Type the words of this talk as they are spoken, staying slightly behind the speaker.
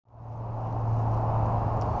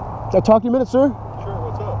Can I talk to you a minute, sir? Sure,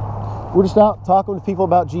 what's up? We're just out talking to people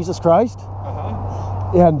about Jesus Christ.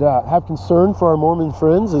 And have concern for our Mormon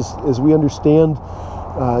friends as we understand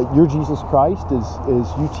your Jesus Christ, as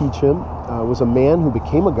you teach him, was a man who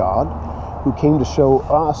became a god, who came to show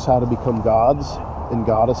us how to become gods and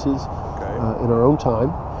goddesses in our own time.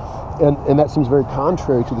 And that seems very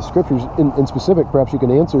contrary to the scriptures. In specific, perhaps you can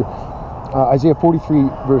answer, Isaiah 43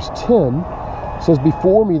 verse 10 says,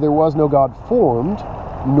 "Before me there was no God formed,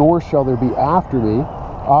 nor shall there be after me.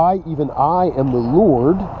 I, even I, am the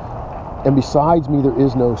Lord, and besides me there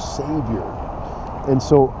is no Savior." And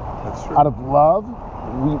so, out of love,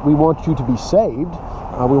 we want you to be saved.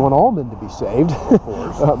 We want all men to be saved. Of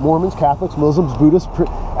course. Mormons, Catholics, Muslims, Buddhists,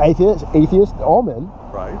 atheists, all men.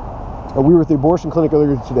 Right. We were at the abortion clinic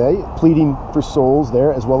earlier today, pleading for souls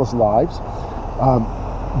there as well as lives.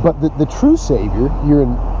 But the true Savior, here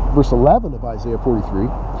in verse 11 of Isaiah 43,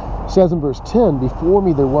 says in verse 10, "Before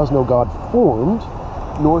me there was no God formed,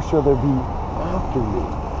 nor shall there be after me."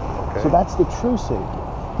 Okay. So that's the true Savior.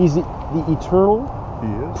 He's the eternal,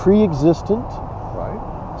 pre-existent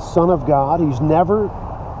Son of God. He's never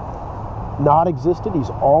not existed. He's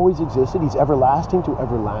always existed. He's everlasting to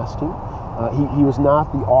everlasting. He was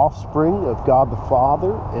not the offspring of God the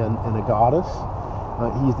Father and a goddess.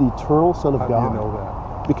 He's the eternal Son of God. How do you know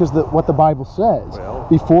that? Because what the Bible says,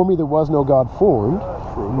 "Before me there was no God formed,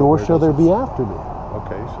 nor shall there be after me."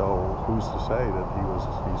 Okay, so who's to say that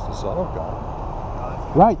he's the Son of God?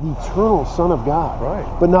 Right, the eternal Son of God. Right.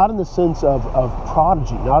 But not in the sense of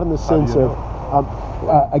prodigy, not in the sense of,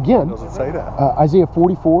 again, It doesn't say that. Isaiah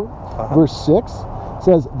 44, verse 6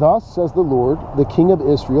 says, "Thus says the Lord, the King of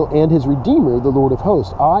Israel, and his Redeemer, the Lord of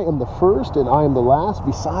hosts. I am the first and I am the last.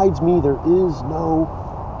 Besides me there is no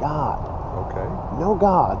God." Okay. No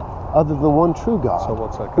God other than the one true God, So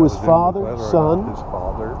what's that who is Father, whether or Son, not his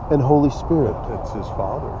Father, and Holy Spirit. it's his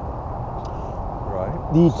Father,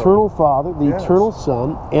 right? The eternal Father, the eternal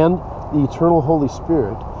Son, and the eternal Holy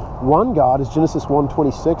Spirit. One God, as Genesis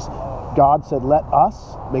 1:26, God said, "Let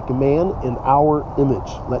us make a man in our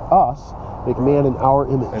image." Let us make a man in our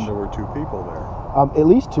image. And there were two people there. At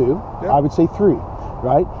least two. Yeah. I would say three,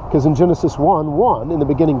 right? Because in Genesis 1:1, in the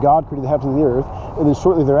beginning God created the heavens and the earth, and then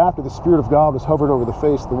shortly thereafter the Spirit of God was hovering over the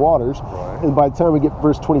face of the waters. Right. And by the time we get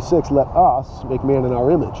verse 26, "Let us make man in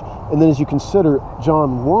our image." And then as you consider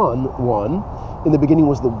John 1:1, in the beginning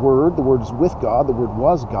was the Word is with God, the Word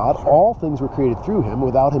was God, all things were created through him,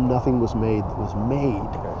 without him nothing was made that was made.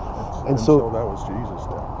 Okay. And so that was Jesus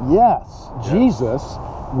then. Yes, Jesus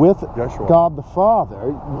with Yeshua. God the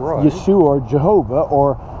Father, Right. Yeshua or Jehovah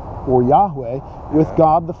or Yahweh, with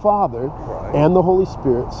God the Father and the Holy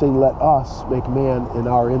Spirit, saying, "Let us make man in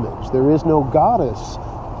our image." There is no goddess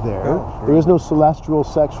there. No, There is no celestial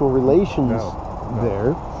sexual relations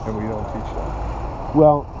there. And we don't teach that.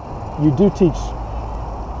 Well, you do teach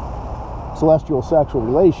celestial sexual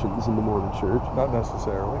relations in the Mormon Church. Not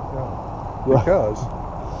necessarily, no. Well- Because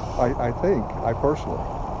I personally,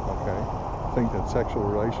 think that sexual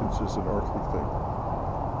relations is an earthly thing.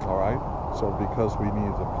 All right? So because we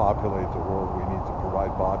need to populate the world, we need to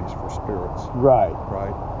provide bodies for spirits. Right.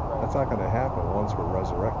 Right? That's not going to happen once we're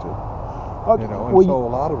resurrected. Okay. You know, and Well, so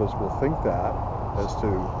a lot of us will think that as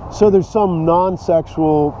to... So there's some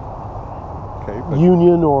non-sexual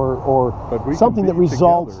union or but we something can that be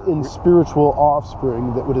results together. in spiritual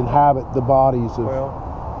offspring that would inhabit the bodies of... Well,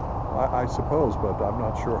 I suppose, but I'm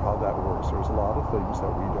not sure how that works. There's a lot of things that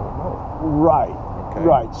we don't know. Right. Okay.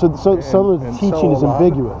 Right. So some of the teaching is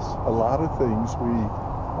ambiguous. A lot of things we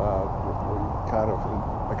kind of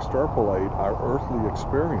extrapolate our earthly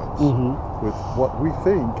experience with what we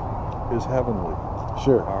think is heavenly.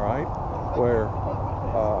 Sure. All right? Where,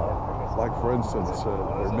 like for instance, there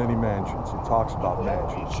are many mansions. It talks about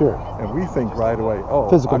mansions. Sure. And we think right away,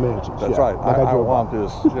 physical mansions. That's yeah. right. Like I want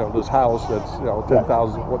this, this house that's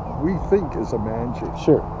 10,000. What we think is a mansion.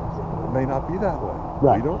 Sure. It may not be that way.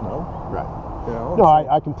 Right. We don't know. Right. You know, no,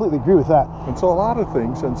 I completely agree with that. And so a lot of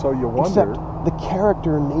things, and so you wonder. Except the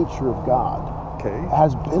character and nature of God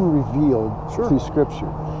has been revealed through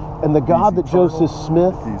Scripture. And the God that Joseph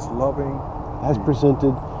Smith He's loving, has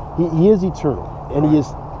presented, he is eternal. And he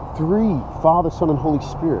is three, Father, Son, and Holy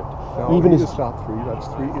Spirit. No, even he is not three, that's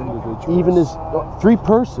three individuals. Even as three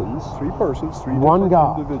persons, three one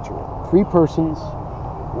God. Individual. Three persons,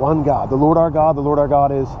 one God. The Lord our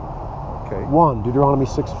God is one, Deuteronomy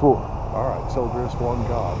 6:4. All right, so there's one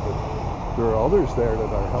God, but there are others there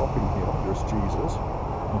that are helping him. There's Jesus.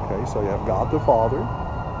 Okay, so you have God the Father,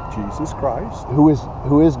 Jesus Christ, who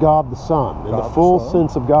is God the Son, in the full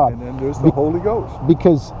sense of God. And then there's the Holy Ghost.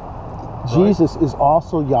 Because Jesus is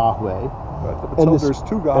also Yahweh. So there's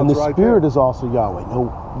two gods and the right Spirit there. is also Yahweh. No,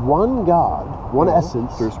 one God, one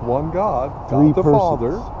essence. There's one God, three God the persons.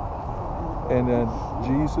 Father, and then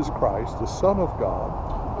Jesus Christ, the Son of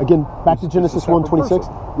God. Again, back to It's Genesis a separate 1:26.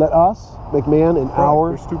 person. Let us make man in our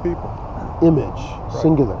There's two people. image,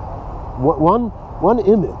 singular. One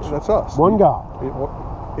image. That's us. One God.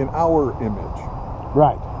 In our image.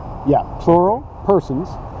 Right. Yeah. Plural, persons,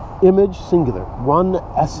 image, singular. One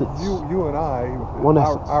essence. You and I, One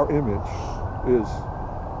essence. our image is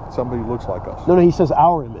somebody who looks like us. No, he says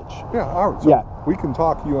our image. Yeah, ours. So Yeah. we can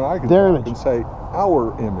talk, you and I can Their talk image. and say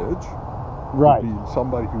our image Right. would be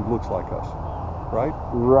somebody who looks like us, right?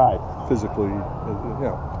 Right. Physically,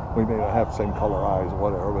 we may not have the same color eyes or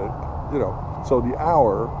whatever, but, so the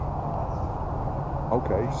our,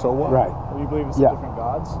 okay, so what? Right. Well, you believe it's Yeah. different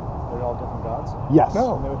gods? They're all different gods? Yes.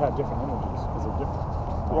 No. And they would have different images because they're different.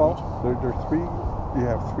 Well, there are three, you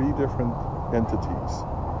have three different entities.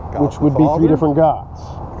 God Which the would be Father, three different gods.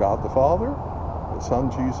 God the Father, the Son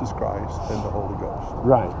Jesus Christ, and the Holy Ghost.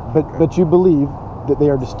 Right. But you believe that they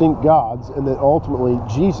are distinct gods and that ultimately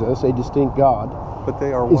Jesus, a distinct God, But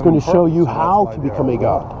they are is one going in to show purpose, you and that's how why to they become are a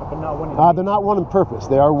God. one. But not one in They're not one in purpose.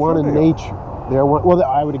 They are one Sure in they are. nature. They are one. Well,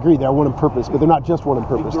 I would agree. They are one in purpose, but they're not just one in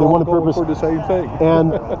purpose. They're all one in going purpose for the same thing.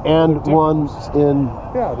 and one in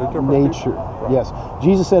Yeah, they're different nature. people. Right. Yes.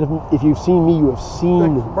 Jesus said, if you've seen me, you have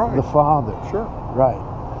seen Right. the Father. Sure. Right.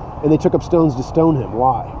 And they took up stones to stone him.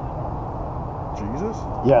 Why? Jesus?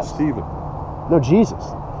 Yes. Stephen. No, Jesus.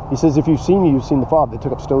 He says, if you've seen me, you've seen the Father. They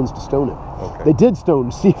took up stones to stone him. Okay. They did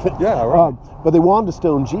stone Stephen. Yeah, right. But they wanted to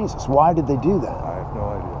stone Jesus. Why did they do that? I have no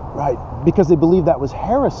idea. Right. Because they believed that was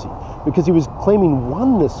heresy. Because he was claiming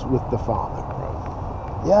oneness with the Father.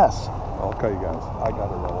 Right. Yes. Okay, guys, I got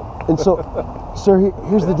to roll. And so, sir,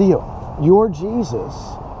 here's the deal. Your Jesus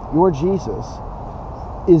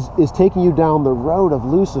is taking you down the road of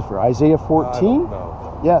Lucifer. Isaiah 14?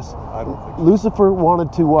 No. Yes. I don't think so. Lucifer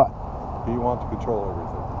wanted to what? He wants to control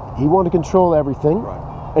everything. He wanted to control everything.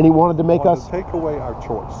 Right. And he wanted to make He wanted us, to take away our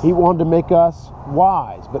choice. he wanted to make us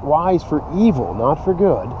wise, but wise for evil, not for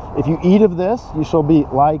good. If you eat of this, you shall be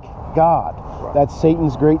like God. Right. That's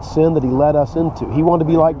Satan's great sin that he led us into. He wanted to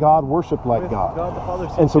be like God, worship like God. God the Father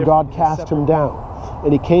And so God different, cast him separate. down.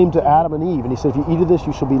 And he came to Adam and Eve, and he said, if you eat of this,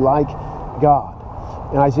 you shall be like God.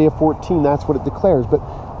 In Isaiah 14, that's what it declares. But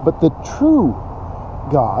the true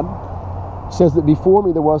God says that before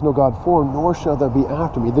me there was no God formed, nor shall there be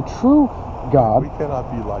after me. The true God We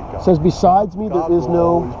cannot be like God. says, besides me God there is will no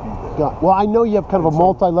always be there. God. Well, I know you have kind of a And so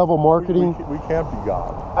multi-level marketing. We can't be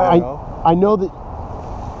God. I know?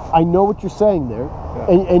 I know what you're saying there, Yeah.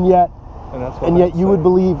 and yet And that's what and I'm yet you would saying.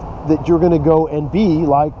 believe that you're going to go and be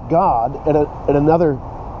like God at another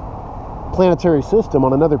planetary system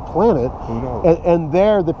on another planet. Who knows? And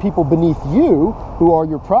there the people beneath you, who are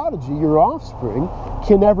your prodigy, your offspring,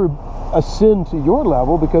 can never ascend to your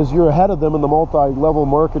level because you're ahead of them in the multi-level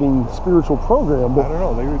marketing spiritual program. I But don't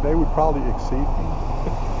know. They would probably exceed me.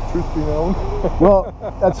 Truth be known. well,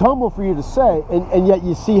 that's humble for you to say, and yet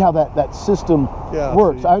you see how that system Yeah,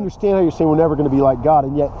 works. see. I understand how you're saying we're never going to be like God,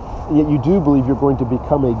 and yet you do believe you're going to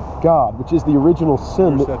become a God, which is the original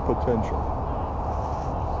sin. There's That, that potential.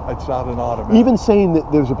 It's not an automatic. even saying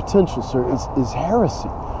that there's a potential, sir, is heresy.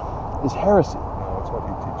 Is heresy. No, it's what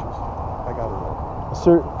he teaches. I got it all.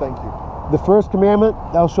 Sir, Thank you. the first commandment,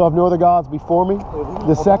 thou shalt have no other gods before me.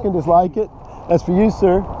 The second is like it. That's for you,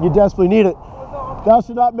 sir. You desperately need it. Thou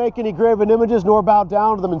shalt not make any graven images, nor bow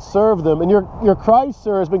down to them and serve them. And your Christ,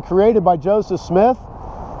 sir, has been created by Joseph Smith,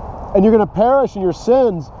 and you're going to perish in your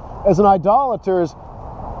sins as an idolater. As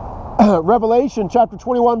Revelation chapter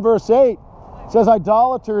 21, verse 8 says,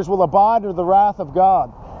 idolaters will abide under the wrath of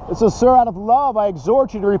God. And so, sir, out of love, I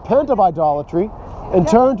exhort you to repent of idolatry and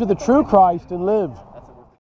turn to the true Christ and live.